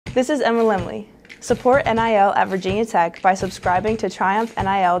This is Emma Lemley. Support NIL at Virginia Tech by subscribing to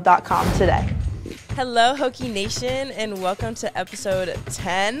TriumphNIL.com today. Hello, Hokie Nation, and welcome to episode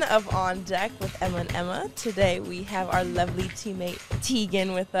 10 of On Deck with Emma and Emma. Today we have our lovely teammate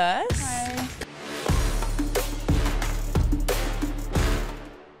Teagan with us. Hi.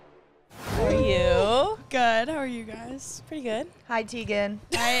 How are you? Good. How are you guys? Pretty good. Hi, Teagan.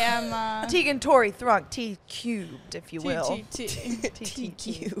 I am Teagan Thrunk, T cubed, if you will. T. T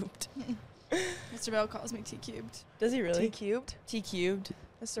cubed. Mr. Bell calls me T cubed. Does he really? T cubed? T cubed.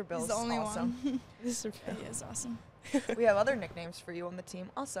 Mr. Bill's He's the only awesome. one. Mr. He is awesome. We have other nicknames for you on the team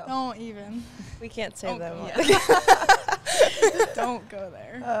also. Don't even. We can't say Don't them. go there. Don't go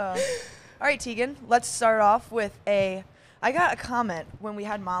there. All right, Teagan, let's start off with I got a comment when we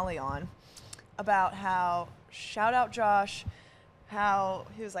had Molly on about how, shout out Josh, how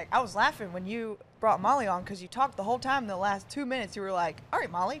he was like, I was laughing when you brought Molly on because you talked the whole time in the last 2 minutes. You were like, all right,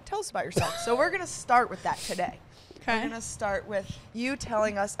 Molly, tell us about yourself. So we're going to start with that today. We're Okay. going to start with you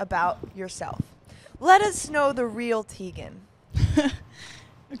telling us about yourself. Let us know the real Teagan.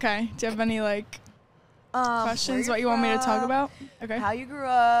 Okay. Do you have any questions? Where What you you're want me to talk from, about? Okay. How you grew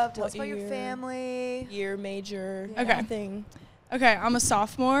up, tell What us about your year? family. Year, major, Okay. everything. Okay. I'm a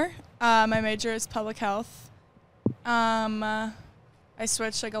sophomore. My major is public health. I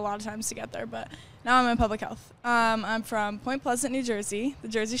switched a lot of times to get there, but now I'm in public health. I'm from Point Pleasant, New Jersey, the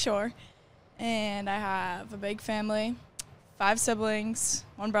Jersey Shore, and I have a big family, 5 siblings,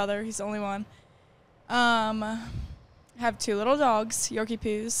 1 brother, he's the only one. I have 2 little dogs, Yorkie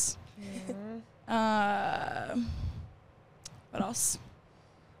Poos. What else?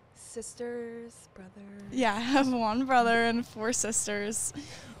 Sisters, brothers. Yeah, I have 1 brother and 4 sisters,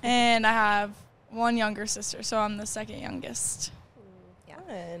 and I have 1 younger sister, so I'm the second youngest. Yeah.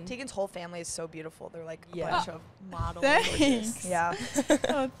 Fun. Teagan's whole family is so beautiful. They're like a Yeah. bunch of model Thanks. gorgeous. Yeah.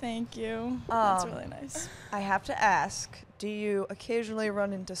 Oh, thank you. That's really nice. I have to ask, do you occasionally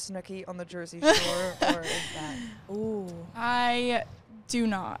run into Snooki on the Jersey Shore, or is that? Ooh. I do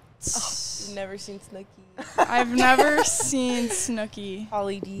not. You've never seen Snooki. I've never seen Snooki.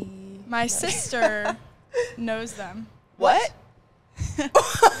 Holly D. My sister knows them. What? I've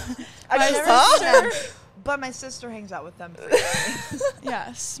My never seen them, sister- but my sister hangs out with them.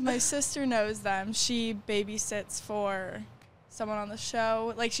 Yes, my sister knows them. She babysits for someone on the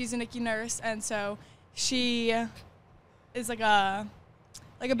show. She's a NICU nurse, and so she is a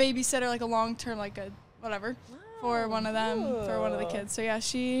babysitter, a long-term, for one of them, for one of the kids. So, yeah,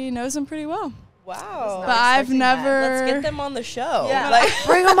 she knows them pretty well. Wow. Not But I've expecting that. never... Let's get them on the show. Yeah,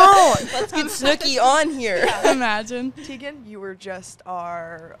 bring them on. Let's get Snooki on here. Imagine. Teagan, you were just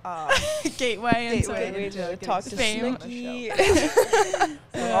our Gateway into Gateway. it. to talk to Fame. Snooki.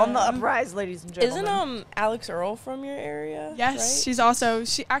 we're on the uprise, ladies and gentlemen. Isn't Alex Earl from your area? Yes, right? she's also...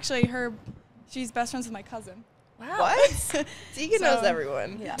 She's best friends with my cousin. Wow. What? Teagan So- knows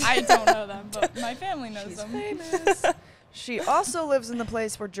everyone. Yeah. I don't know them, but my family knows She's them. famous. She also lives in the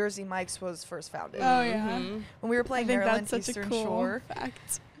place where Jersey Mike's was first founded. Oh, yeah. Mhm. When we were I playing think Maryland that's such Eastern a cool Shore.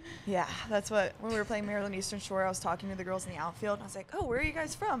 fact. Yeah, when we were playing Maryland Eastern Shore, I was talking to the girls in the outfield, and I was like, oh, where are you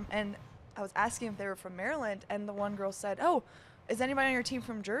guys from? And I was asking if they were from Maryland, and the one girl said, oh, is anybody on your team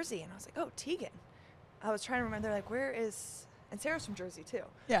from Jersey? And I was like, oh, Teagan. I was trying to remember, they're like, where is... And Sarah's from Jersey, too.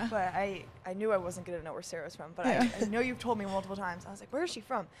 Yeah. But I knew I wasn't going to know where Sarah's from, but Yeah. I know you've told me multiple times. I was like, where is she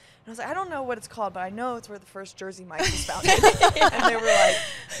from? And I was like, I don't know what it's called, but I know it's where the first Jersey Mike was founded. And they were like,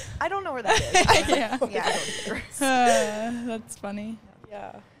 I don't know where that is. I was like, Yeah. yeah, I don't either. That's funny.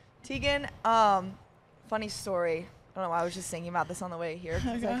 Yeah. Teagan, funny story. I don't know why I was just thinking about this on the way here.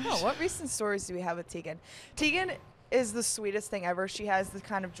 I was like, gosh. oh, what recent stories do we have with Teagan? Teagan is the sweetest thing ever. She has the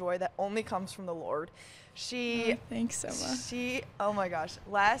kind of joy that only comes from the Lord. Thanks, Emma. Oh my gosh,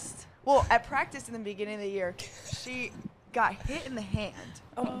 at practice in the beginning of the year, she got hit in the hand.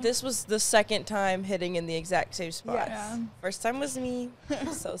 This was the second time hitting in the exact same spot. Yes. Yeah. First time was me.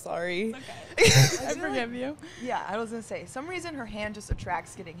 I'm so sorry. I forgive you. Yeah, I was going to say, some reason her hand just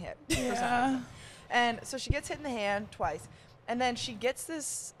attracts getting hit. For some Yeah. reason. And so she gets hit in the hand twice. And then she gets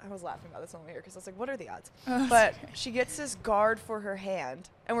this, I was laughing about this on the way here because I was like, what are the odds? Oh, But okay. she gets this guard for her hand,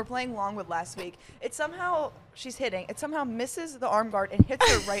 and we're playing Longwood last week. She's hitting, it somehow misses the arm guard and hits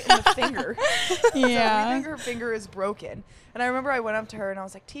her right in the finger. So we Yeah. think her finger is broken. And I remember I went up to her and I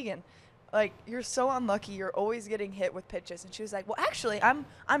was like, Teagan, you're so unlucky. You're always getting hit with pitches. And she was like, well, actually, I'm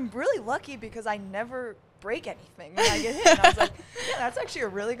really lucky because I never break anything when I get hit. And I was like, yeah, that's actually a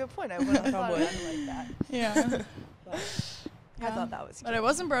really good point. I wouldn't have thought of it like that. Yeah. I thought that was cute. But it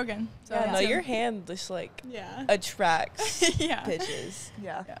wasn't broken. So Yeah, it's no, good. your hand just Yeah. attracts Yeah. pitches.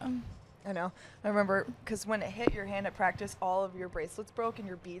 Yeah. Yeah. I know. I remember because when it hit your hand at practice, all of your bracelets broke and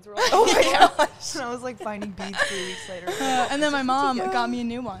your beads were all Oh my gosh. And I was like finding beads 3 weeks later. And then my mom got me a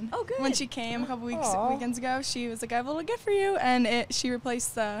new one. Oh, good. When she came a couple Aw. weekends ago, she was like, "I have a little gift for you," and she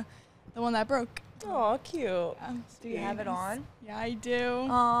replaced the one that broke. Oh, cute. Yeah. Do you have it on? Yeah, I do.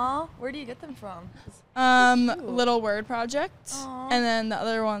 Aw. Where do you get them from? cute. Little Word Project, Aw. and then the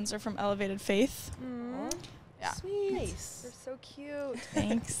other ones are from Elevated Faith. Yeah. Sweet. They're so cute.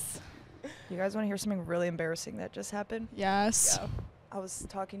 Thanks. You guys want to hear something really embarrassing that just happened? Yes. Yeah. I was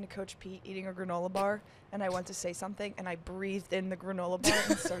talking to Coach Pete eating a granola bar, and I went to say something, and I breathed in the granola bar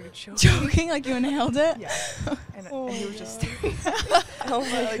and started choking. Joking, like you inhaled it. Yeah. And Oh he my was just God. staring. Oh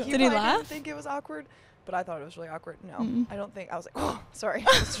my Like, God. he Did he probably laugh? didn't think it was awkward, but I thought it was really awkward. No, Mm. I don't think. I was like, oh, sorry.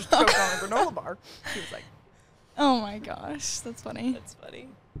 I was just choked on a granola bar. He was like, Oh my gosh, that's funny. That's funny.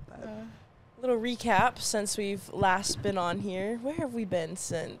 Little recap since we've last been on here. Where have we been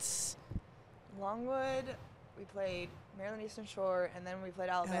since? Longwood, we played Maryland Eastern Shore, and then we played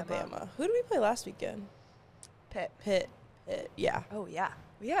Alabama. Who did we play last weekend? Pitt. Pitt. Yeah. Oh, yeah.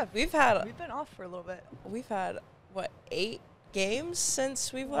 We've had We've been off for a little bit. what 8 games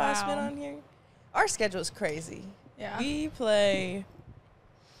since we've last been Wow. on here. Our schedule is crazy. Yeah. We play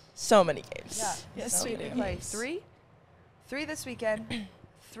so many games. Yeah. Yes, So we we do. play 3 this weekend,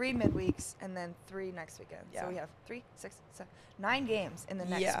 3 midweeks, and then 3 next weekend. Yeah. So we have 3, 6, 7, 9 games in the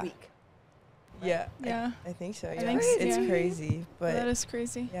next Yeah. week. Yeah. Yeah. I think so. Yeah. think so, It's yeah. crazy, but That is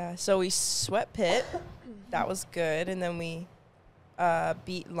crazy. yeah. So we swept Pitt. That was good, and then we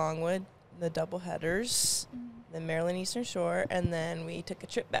beat Longwood in the double headers. Then Maryland Eastern Shore, and then we took a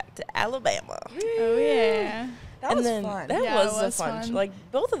trip back to Alabama. Oh yeah. That and was then fun. That Yeah, it was was a fun. fun. Like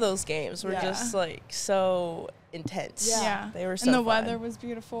both of those games were Yeah. just like so intense. Yeah. They were so And the fun. weather was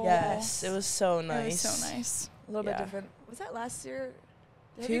beautiful. Yes, it was so It nice. was so nice. A little Yeah. bit different. Was that last year?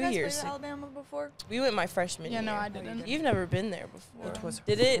 Have 2 you guys years played ago. Alabama before? We went my freshman Yeah, year. no, I you didn't. didn't. You've never been there before. It was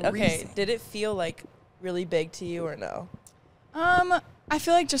Did it? Okay. freezing. Did it feel like really big to you or no? I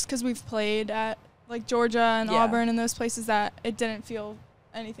feel like just because we've played at like Georgia and Yeah. Auburn and those places that it didn't feel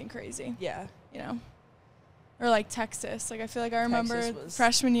anything crazy, Yeah. you know. Or like Texas. Like I feel like I remember Texas was-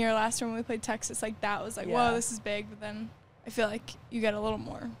 freshman year last year when we played Texas, like that was like, Yeah. whoa, this is big. But then I feel like you get a little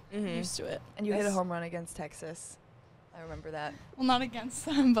more Mhm. used to it. And you hit a That's- home run against Texas. I remember that. Well, not against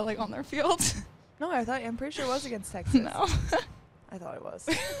them, but like on their field. No, I'm pretty sure it was against Texas. No. I thought it was.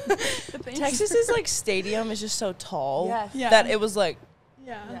 But thanks. Texas's like stadium is just so tall Yes. Yeah. that it was like,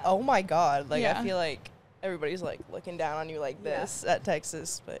 Yeah. Yeah. oh my God. Like Yeah. I feel like everybody's like looking down on you like Yeah. this at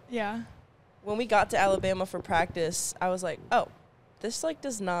Texas. But Yeah. when we got to Alabama for practice, I was like, oh, this like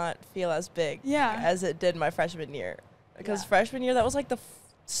does not feel as big Yeah. as it did my freshman year. Because Yeah. freshman year, that was like the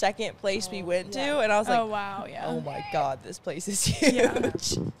second place we went yeah. to. And I was like, Oh wow. Yeah. oh my God, this place is huge. Yeah.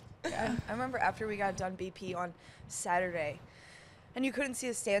 Yeah. I remember after we got done BP on Saturday, and you couldn't see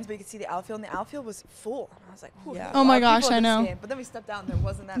the stands, but you could see the outfield, and the outfield was full. And I was like, "Ooh, Yeah. there's Oh a my lot of gosh, people I in this know. game." But then we stepped out, and there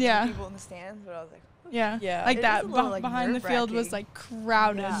wasn't that Yeah. many people in the stands. But I was like, Yeah. Yeah. Like It that is a little, like, behind the field was nerve-wracking. like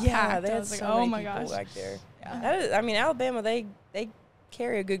crowded. Yeah. Yeah, packed. they I had was like, so oh many my people gosh. back there. Yeah. That is, I mean, Alabama, they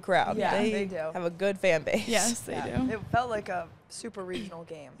carry a good crowd. Yeah, they do. have a good fan base. Yes, they yeah. do. It felt like a super regional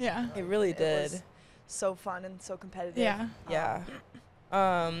game. Yeah. It really It did. was so fun and so competitive. Yeah. Yeah.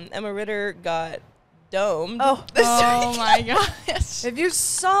 Emma Ritter got domed. Oh, Oh my gosh. if you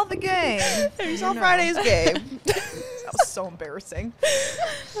saw the game, you you saw know. Friday's game. That was so embarrassing.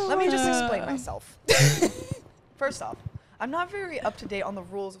 Let me just explain myself. First off, I'm not very up to date on the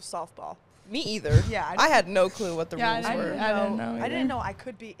rules of softball. Me either. Yeah, I had no clue what the Yeah, I rules didn't were. I didn't know I either. didn't know I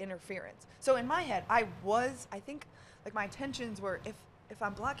could be interference. So in my head, I think like my intentions were if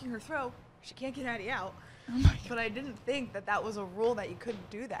I'm blocking her throw, she can't get Addie out. Oh my But I didn't think that was a rule that you couldn't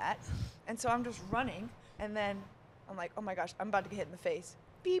do that. And so I'm just running, and then I'm like, oh my gosh, I'm about to get hit in the face.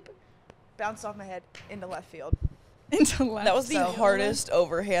 Beep. Bounced off my head into left field. Into left. That was the So- hardest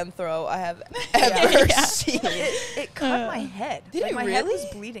overhand throw I have ever Yeah. seen. It cut my head. Did like, it my head was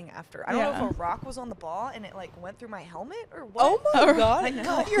really? bleeding after. I don't know Yeah. if a rock was on the ball and it like went through my helmet or what. Oh my Oh, God! I it know.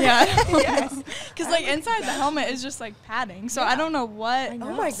 cut your Yeah. head. Yes. Because like inside the helmet is just like padding, so I don't know what I know.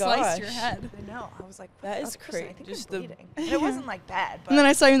 Oh my sliced your gosh. head. I know. I was like, That what is the person? I crazy. think Just I'm the- bleeding. And it wasn't like bad, but And then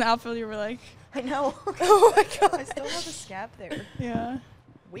I saw you in the outfield. You were like, I know. Oh my God! I still have a scab there. yeah.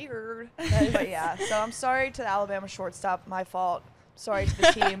 Weird. But yeah, so I'm sorry to the Alabama shortstop. My fault. Sorry to the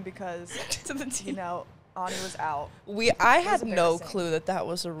team because, To the team. you know, Ani was out. I was had no embarrassing. clue that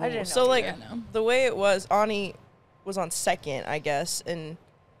was a rule. didn't know So like either. I know. the way it was, Ani was on second, I guess, and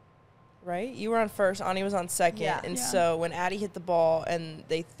right, you were on first. Ani was on second, Yeah. and Yeah. so when Addie hit the ball and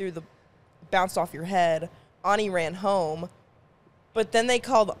they bounced off your head, Ani ran home, But then they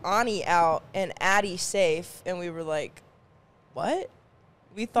called Ani out and Addie safe, and we were like, what?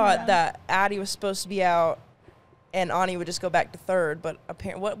 We thought that Addie was supposed to be out and Ani would just go back to third, but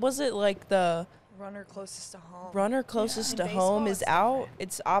apparently, what was it, like the Runner closest to home. runner closest to home is out?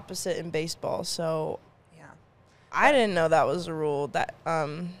 It's opposite in baseball, so Yeah. I didn't know that was a rule. That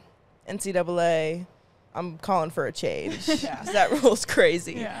NCAA, I'm calling for a change. Yeah. 'Cause that rule's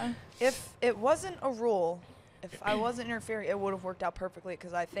crazy. Yeah. If it wasn't a rule, if I wasn't interfering, it would have worked out perfectly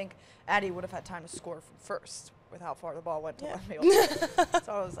because I think Addie would have had time to score from first with how far the ball went to left field.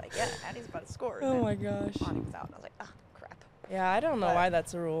 So I was like, yeah, Addie's about to score. Oh my gosh. Ani was out, and I was like, ah, crap. Yeah, I don't know But- why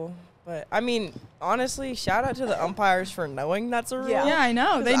that's a rule. But, I mean, honestly, shout out to the umpires for knowing that's a rule. Yeah. Yeah, I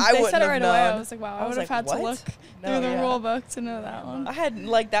know. They 'Cause I said wouldn't it have right away. I known. was like, wow, I I was would have like, had to what? look No, through the yeah. rule book to know that one. I had,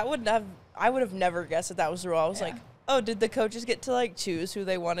 like, I would have never guessed that that was the rule. I was Yeah. like, oh, did the coaches get to, like, choose who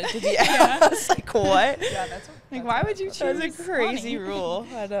they wanted to be out? I was like, what? Yeah, that's what. Like, why would you choose? That's a crazy Ani? rule.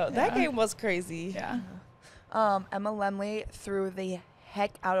 I know. That Yeah. game was crazy. Yeah. Emma Lemley threw the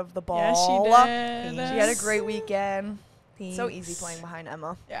heck out of the ball. Yeah, she did. She had a great weekend. So Thanks. easy playing behind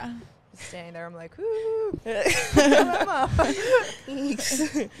Emma. Yeah. Just standing there, I'm like, whoo, Emma. Thanks.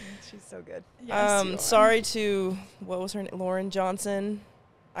 She's so good. Yes, you are. Sorry to, what was her name? Lauren Johnson.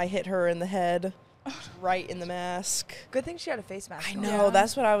 I hit her in the head, right in the mask. Good thing she had a face mask. I on. know. Yeah.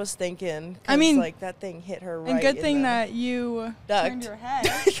 That's what I was thinking. I mean- like, that thing hit her right And good in thing the- that you Ducked. turned your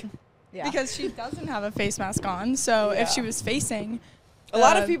head Yeah. because she doesn't have a face mask on. So Yeah. if she was facing, A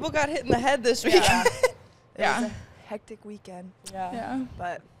lot of the- people got hit in the head this week. Yeah. It Yeah. was a hectic weekend. yeah,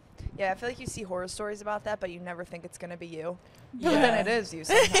 But yeah, I feel like you see horror stories about that, but you never think it's gonna be you. Yeah. But then it is you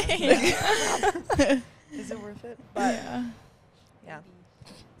sometimes. Is it worth it? But yeah. yeah.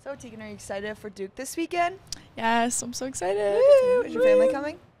 So Teagan, are you excited for Duke this weekend? Yes, I'm so excited. Is your family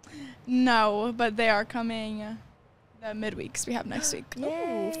coming? No, but they are coming the midweeks we have next week.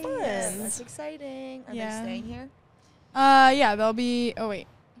 Yay. fun. That's exciting. Are Yeah. they staying here? Yeah, they'll be. Oh wait,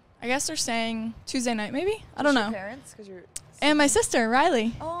 I guess they're staying Tuesday night, maybe. I don't Just know. Your parents, because you're. And my sister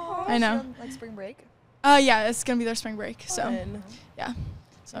Riley. Oh, I know. so on, like spring break. Yeah, it's gonna be their spring break. So Fun. yeah,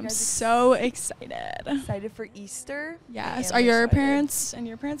 so I'm guys so excited. Excited for Easter. Yes. am Are your excited. parents and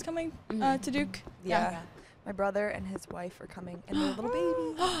your parents coming to Duke? Yeah. My brother and his wife are coming, and their little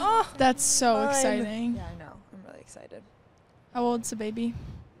baby. That's so Fun. exciting. Yeah, I know. I'm really excited. How old's the baby?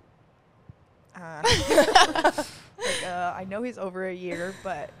 I know he's over a year,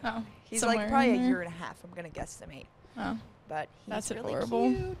 but Oh, he's somewhere like probably a in there. year and a half. I'm gonna guesstimate, Oh, but he's That's really adorable.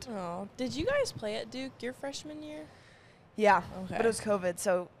 cute. Oh, did you guys play at Duke your freshman year? Yeah, Okay. but it was COVID,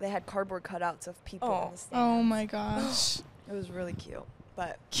 so they had cardboard cutouts of people Oh. in the stands. oh my gosh. It was really cute,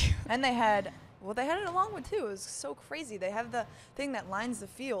 but and they had it a long one too. It was so crazy. They have the thing that lines the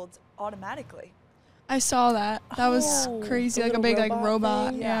fields automatically. I saw that. That was Oh, crazy, the like a little big like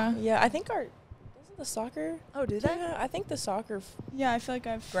robot. thing? Yeah. Yeah, I think wasn't the soccer? Oh, did they? Yeah, I think the soccer Yeah, I feel like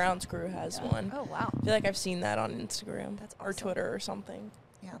I've. grounds crew has Yeah. one. Oh wow. I feel like I've seen that on Instagram That's or awesome. Twitter or something.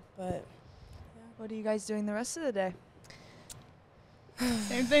 Yeah. But What are you guys doing the rest of the day?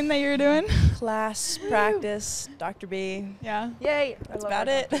 Same thing that you're doing. class, practice, Dr. B. Yeah. Yay! That's about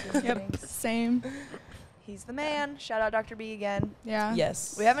it. Yep. Same. He's the man. Shout out Dr. B again. Yeah.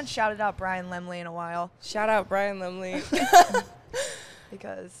 Yes. We haven't shouted out Brian Lemley in a while Shout out Brian Lemley.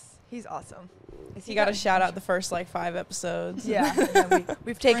 because he's awesome. Is He got a back? shout out the first like 5 episodes. Yeah, and then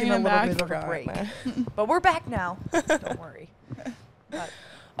we've taken Bring a him little back. bit of a Forgot, break, man. but we're back now. Don't worry. But,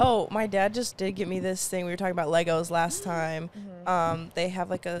 Oh, my dad just did get me this thing. We were talking about Legos last time. They have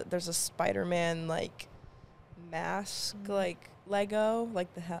like there's a Spider-Man like mask like Lego, like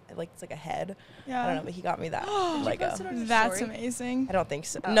like it's like a head. Yeah. I don't know, but he got me that you Lego. post it on your That's story? amazing. I don't think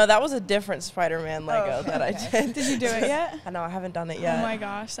so. Oh. No, that was a different Spider-Man Lego okay, that I okay. did. Did you do it yet? I know I haven't done it yet. Oh my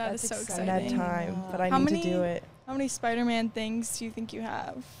gosh, That's is so I haven't had exciting. time, but I How need to many- do it. How many Spider-Man things do you think you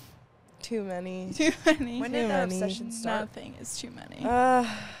have? Too many. Too many. When Too did that many. obsession start? Nothing is too many.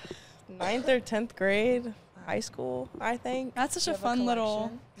 9th or 10th grade, high school, I think. That's such Do a you have a fun little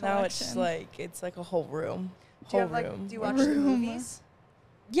collection? Now it's collection. it's like a whole room. Do you Whole have room. do you watch the Room. movies?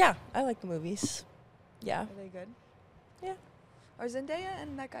 Yeah, I like the movies. Yeah. Are they good? Yeah. Are Zendaya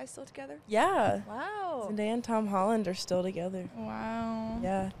and that guy still together? Yeah. Wow. Zendaya and Tom Holland are still together. Wow.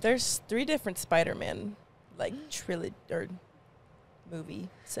 Yeah. There's 3 different Spider-Man like trilogy or movie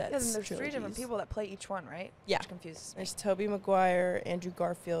sets. Yeah, then there's 3 different trilogies. people that play each one, right? Yeah. Which confuses me. There's Tobey Maguire, Andrew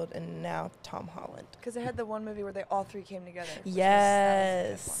Garfield, and now Tom Holland. Because they had the one movie where they all 3 came together. which was-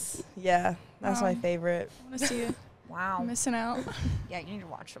 Yes. Yeah. That's my Wow. favorite. I want to see it. that was a good one. Wow. I'm missing out. Yeah, you need to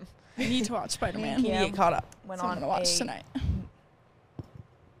watch them. I need to watch Spider-Man. Can you get caught up? Went So I'm on gonna watch a tonight.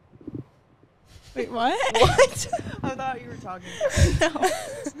 Wait, what? What? I thought you were talking. No.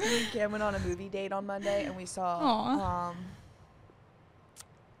 Me and Cam went on a movie date on Monday, and we saw Aw.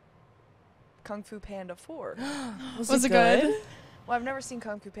 Kung Fu Panda 4. Was it good? Well, I've never seen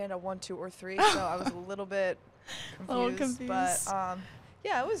Kung Fu Panda 1, 2, or 3, so I was a little bit confused. But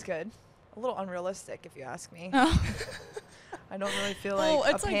yeah, it was good. A little unrealistic, if you ask me. Oh. I don't really feel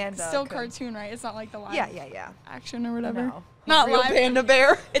like it's a panda. like still could- cartoon, right? It's not like the live Yeah. action or whatever. No. Not a real live. panda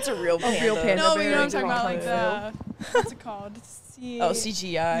bear. It's a real panda. real panda. No, but you know what I'm bear talking about, like Kung the what's it called? Oh,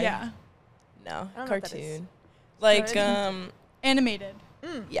 CGI. Yeah, No, I don't know what that is. cartoon. Like, Cartoon. animated.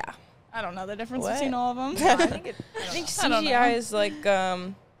 yeah. I don't know the difference What? between all of them. No, I think it. I think I don't know. CGI is like,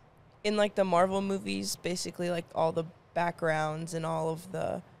 in like the Marvel movies, basically like all the backgrounds and all of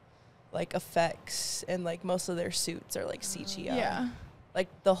the like effects and like most of their suits are like CGI. Yeah. Like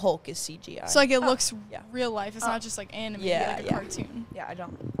the Hulk is CGI. So like it looks Yeah. real life. It's not just like animated Yeah, like a yeah. cartoon. Yeah, I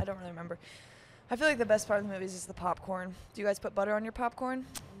don't really remember. I feel like the best part of the movies is the popcorn. Do you guys put butter on your popcorn?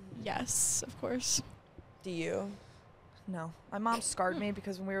 Yes, of course. Do you? No. My mom scarred me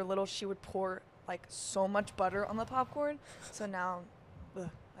because when we were little, she would pour like so much butter on the popcorn. So now,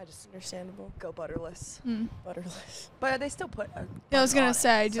 I just Understandable. go butterless. Mm. Butterless. But they still put. Yeah, I was butter gonna on it,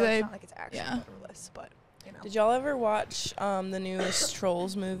 say, so do they- It's not like it's actually yeah. butterless, but you know. Did y'all ever watch the newest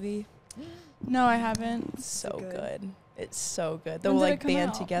Trolls movie? No, I haven't. It's so good? good. It's so good. They When were did it like come band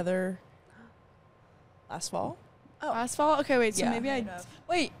out? together last fall. Oh. Asphalt? Okay, wait, so Yeah. maybe I... Kind of.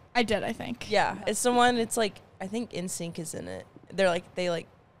 Wait, I did, I think. Yeah, it's the one. It's like I think NSYNC is in it. They're like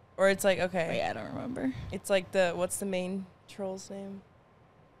or it's like okay. Wait, I don't remember. It's like what's the main troll's name?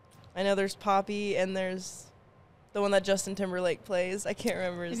 I know there's Poppy and there's the one that Justin Timberlake plays. I can't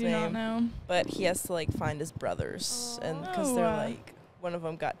remember I his do not name. know. But he has to like find his brothers and because Oh. they're like one of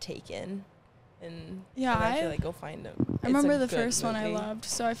them got taken and Yeah, they have to I- like go find him. I It's a remember the good first one I movie. loved,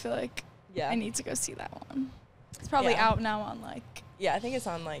 so I feel like Yeah. I need to go see that one. It's probably Yeah. out now on like, Yeah, I think it's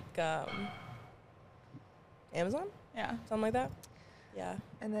on like Amazon, yeah. something like that. Yeah.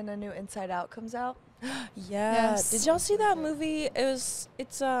 And then a new Inside Out comes out. Yeah. Yes. Did y'all see that movie? It's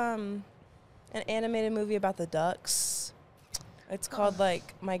an animated movie about the ducks. It's called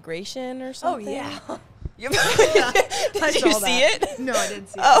like Migration or something. Yeah. Did I you saw see that. it? No, I didn't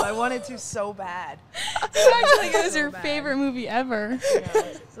see it. Oh. But I wanted to so bad. Like it was So your bad. favorite movie ever. Yeah.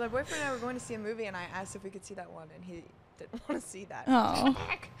 So my boyfriend and I were going to see a movie, and I asked if we could see that one, and he didn't want to see that. Oh.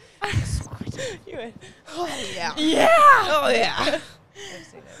 You went, oh yeah. Yeah. Oh yeah. I've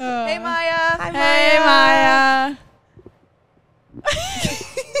seen it. Hey, Maya. Hi, Hey, Maya.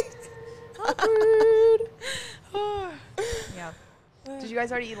 Yeah. Did you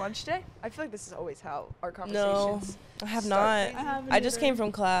guys already eat lunch today? I feel like this is always how our No, conversations. I have start not. crazy. haven't I just either. came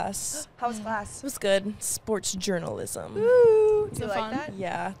from class. How was It class? was good. Sports journalism. Woo! Is Do you it like fun? that?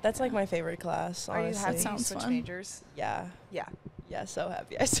 Yeah, that's like my favorite class, Are you honestly. happy you Sounds switched fun. majors? Yeah. Yeah. Yeah, so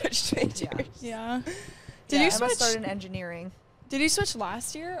happy I switched majors. Yeah. Did Did you you Emma switch? started in engineering. Did you switch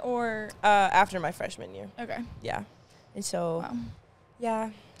last year or? After my freshman year. Okay. Yeah. And so, Wow. yeah,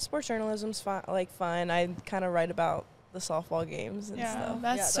 sports journalism's fun. I kind of write about the softball games and Yeah, stuff.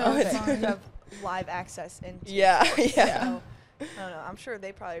 that's Yeah, so okay. fun. You have live access into Yeah, sports, yeah. So, I don't know. I'm sure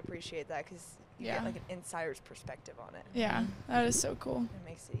they probably appreciate that because you Yeah. get like an insider's perspective on it. Yeah, that is so cool. It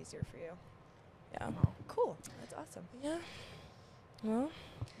makes it easier for you. Yeah. Oh, cool. That's awesome. Yeah. Well,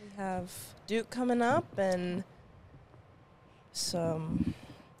 we have Duke coming up and some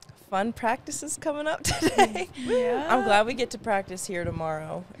fun practices coming up today. Yeah. I'm glad we get to practice here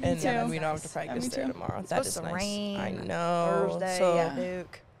tomorrow, Me and too. we don't have to Yeah, practice me there too. tomorrow. It's That supposed is to nice. rain I know. Thursday So Yeah. at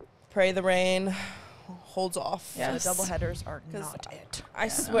Duke. pray the rain holds off. Yeah. So Yes. the doubleheaders are 'Cause not it. I Yeah.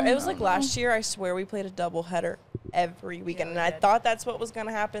 swear it was like No. last year. I swear we played a doubleheader every weekend, we and I did. thought that's what was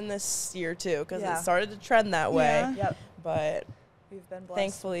gonna happen this year too, because Yeah. it started to trend that way. Yeah. Yep. But We've been blessed.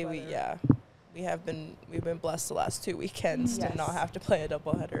 thankfully, with weather. we've been blessed the last 2 weekends Yes. to not have to play a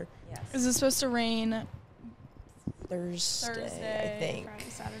doubleheader. Yes. Is it supposed to rain Thursday, I think. Friday,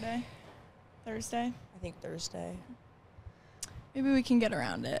 Saturday? Thursday? I think Thursday. Maybe we can get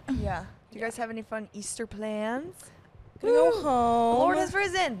around it. Yeah. Do you guys have any fun Easter plans? Gonna go The home. Lord has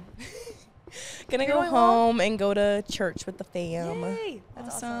risen. Gonna You're go going home? home and go to church with the fam. Yay.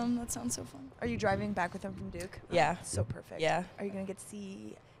 That's awesome. That sounds so fun. Are you driving back with him from Duke? Yeah. So perfect. Yeah. Are you gonna get to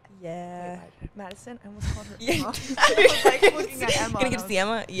see Yeah. Madison? I almost called her Yeah. Emma. I was like looking at Emma. Gonna and get I to see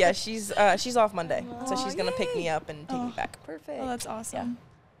Emma? Yeah, she's off Monday, so Aw, she's gonna pick me yay. up and take me Oh. back. Perfect. Oh, that's awesome.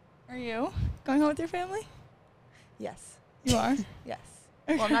 Are you going home with your family? Yes. You are? Yes.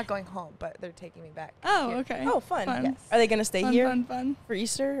 Well, I'm not going home, but they're taking me back. Oh, here. okay. Oh, fun. Fun. Yes. Are they gonna stay Fun, here fun, fun. for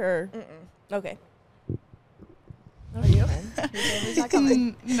Easter or? Mm-mm. Okay. Are you? Your family's not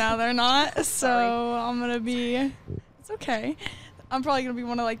coming. No, they're not. So Sorry. I'm going to be, it's okay. I'm probably going to be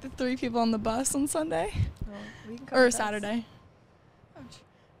one of like the 3 people on the bus on Sunday Well, we can come or with us. Saturday.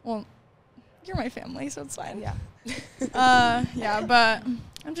 Well, you're my family, so it's fine. Yeah. Yeah, but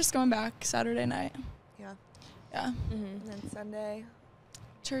I'm just going back Saturday night. Yeah. Yeah. And then Sunday.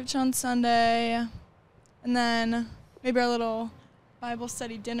 Church on Sunday, and then maybe our little Bible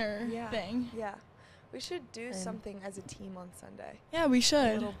study dinner thing. Yeah. We should do And- something as a team on Sunday. Yeah, we A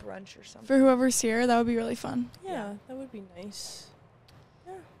should. little brunch or something. For whoever's here, that would be really fun. Yeah, that would be nice.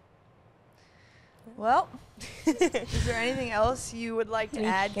 Well, is there anything else you would like to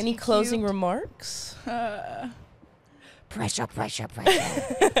add? Any TQ? closing remarks? Pressure. Make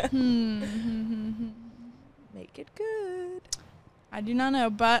Make it good. I do not know,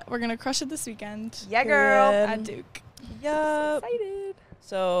 but we're gonna crush it this weekend Yeah, girl. Period. at Duke. Yup. Excited.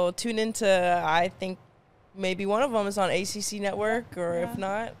 So tune into, I think maybe one of them is on ACC Network, or Yeah. if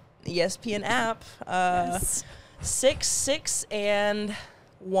not, ESPN app. Yes. 6, 6, and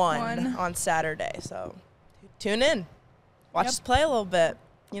 1 1. on Saturday. So tune in. Watch Yep. us play a little bit.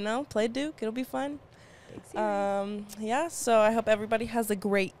 You know, play Duke. It'll be fun. Big series. Yeah, so I hope everybody has a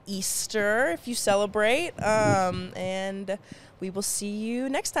great Easter if you celebrate. And we will see you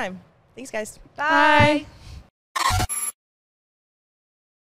next time. Thanks, guys. Bye.